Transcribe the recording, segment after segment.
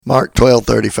Mark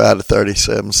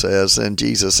 12:35-37 says, Then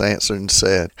Jesus answered and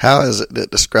said, How is it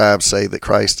that the scribes say that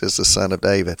Christ is the son of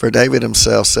David? For David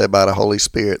himself said by the Holy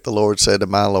Spirit, The Lord said to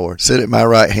my Lord, Sit at my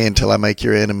right hand till I make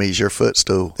your enemies your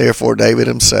footstool. Therefore David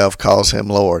himself calls him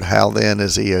Lord. How then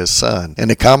is he his son?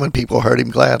 And the common people heard him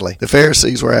gladly. The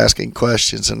Pharisees were asking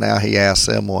questions, and now he asks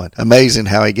them one. Amazing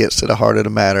how he gets to the heart of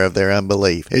the matter of their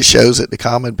unbelief. It shows that the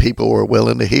common people were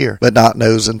willing to hear, but not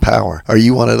those in power. Are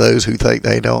you one of those who think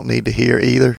they don't need to hear either?